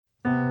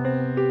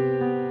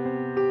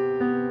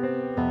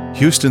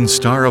Houston's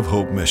Star of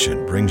Hope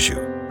mission brings you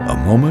a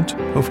moment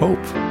of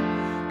hope.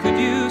 Could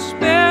you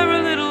spare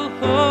a little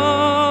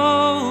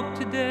hope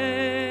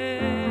today?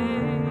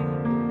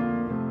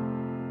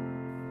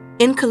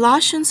 In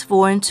Colossians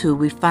 4:2,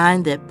 we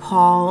find that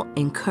Paul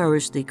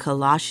encouraged the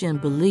Colossian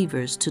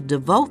believers to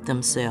devote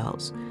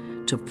themselves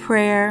to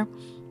prayer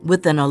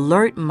with an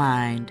alert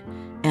mind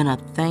and a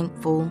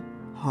thankful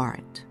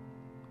heart.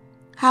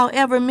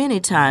 However, many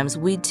times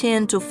we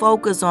tend to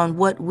focus on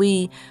what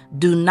we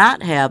do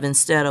not have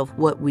instead of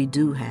what we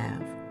do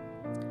have.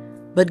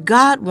 But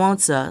God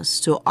wants us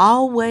to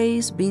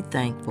always be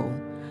thankful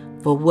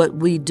for what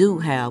we do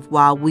have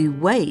while we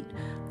wait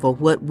for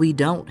what we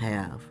don't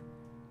have.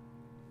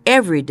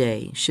 Every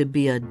day should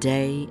be a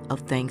day of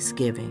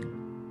thanksgiving.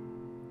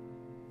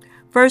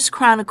 1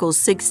 Chronicles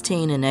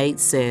 16:8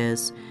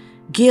 says,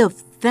 "Give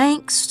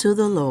thanks to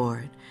the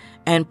Lord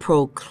and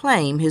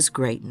proclaim His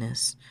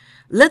greatness.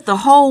 Let the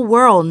whole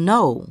world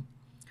know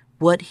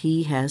what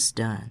He has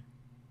done."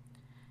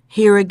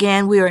 Here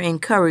again, we are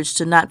encouraged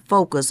to not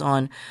focus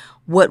on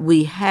what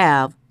we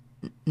have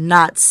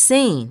not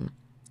seen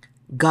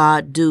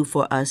God do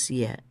for us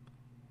yet,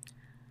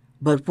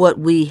 but what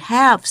we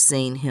have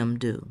seen Him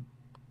do.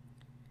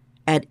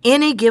 At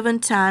any given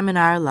time in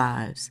our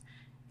lives,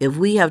 if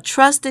we have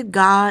trusted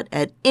God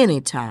at any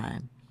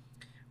time,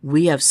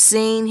 we have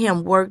seen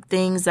Him work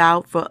things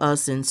out for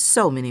us in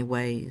so many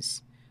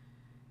ways.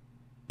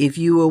 If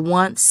you were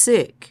once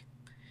sick,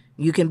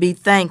 you can be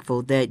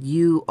thankful that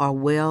you are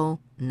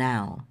well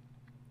now.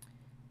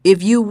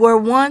 If you were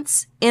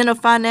once in a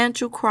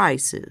financial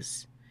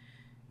crisis,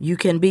 you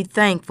can be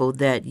thankful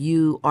that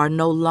you are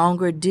no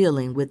longer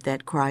dealing with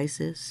that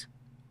crisis.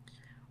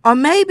 Or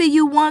maybe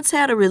you once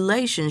had a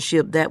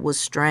relationship that was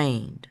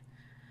strained,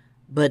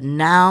 but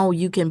now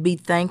you can be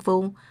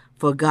thankful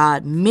for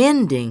God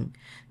mending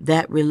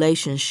that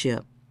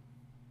relationship,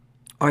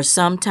 or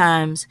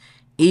sometimes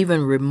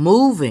even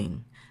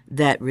removing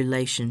that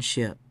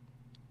relationship.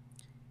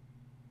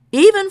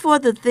 Even for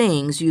the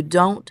things you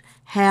don't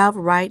have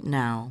right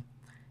now,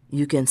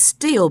 you can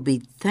still be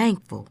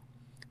thankful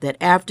that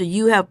after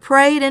you have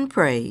prayed and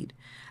prayed,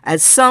 at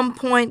some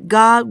point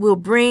God will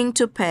bring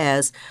to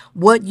pass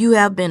what you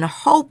have been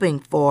hoping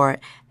for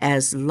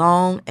as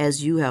long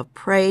as you have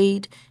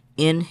prayed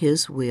in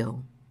His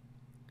will.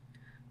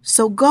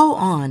 So go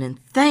on and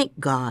thank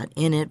God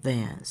in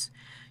advance.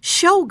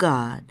 Show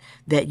God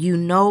that you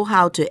know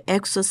how to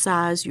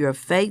exercise your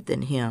faith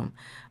in Him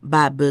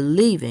by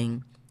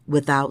believing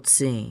without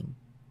seeing.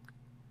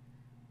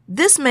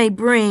 This may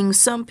bring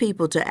some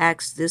people to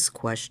ask this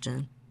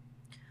question: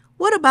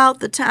 what about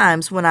the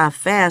times when I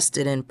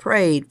fasted and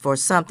prayed for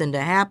something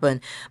to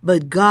happen,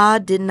 but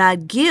God did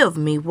not give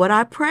me what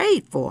I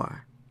prayed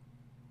for?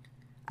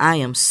 I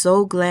am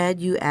so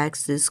glad you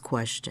asked this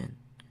question.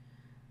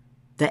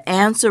 The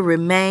answer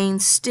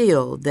remains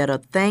still that a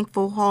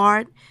thankful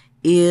heart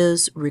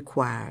is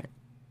required.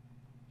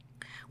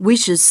 We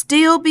should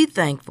still be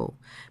thankful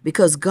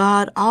because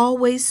God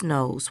always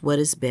knows what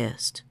is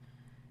best.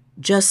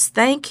 Just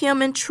thank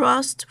Him and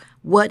trust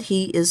what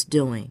He is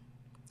doing.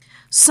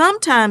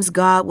 Sometimes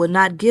God will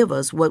not give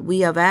us what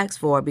we have asked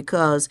for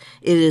because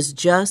it is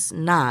just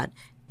not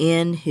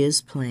in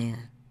His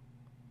plan.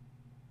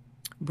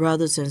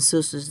 Brothers and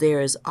sisters, there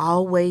is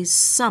always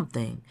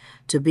something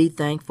to be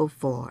thankful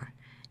for.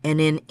 And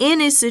in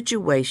any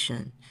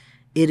situation,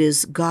 it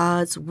is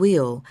God's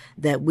will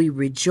that we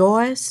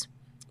rejoice,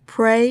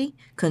 pray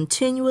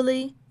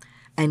continually,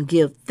 and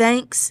give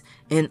thanks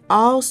in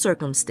all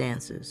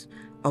circumstances,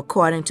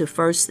 according to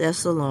 1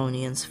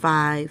 Thessalonians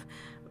 5,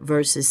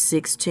 verses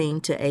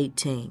 16 to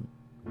 18.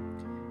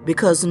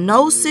 Because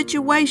no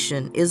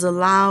situation is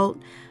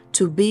allowed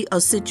to be a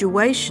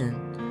situation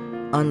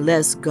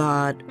unless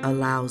God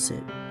allows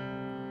it.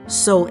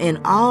 So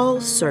in all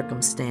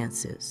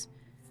circumstances,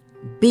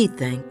 be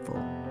thankful.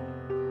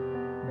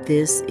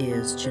 This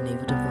is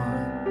Geneva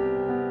Devon.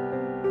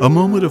 A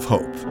Moment of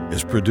Hope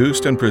is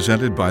produced and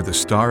presented by the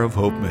Star of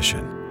Hope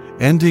mission,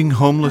 ending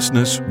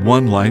homelessness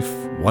one life,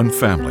 one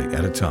family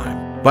at a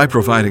time, by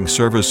providing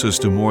services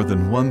to more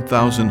than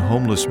 1,000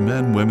 homeless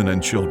men, women,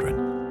 and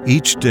children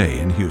each day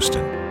in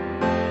Houston.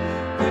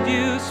 Could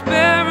you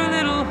spare a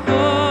little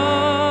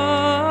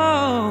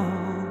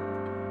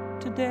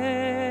hope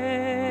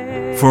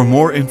today? For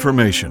more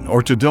information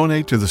or to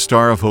donate to the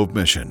Star of Hope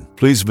mission,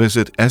 please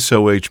visit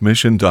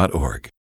sohmission.org.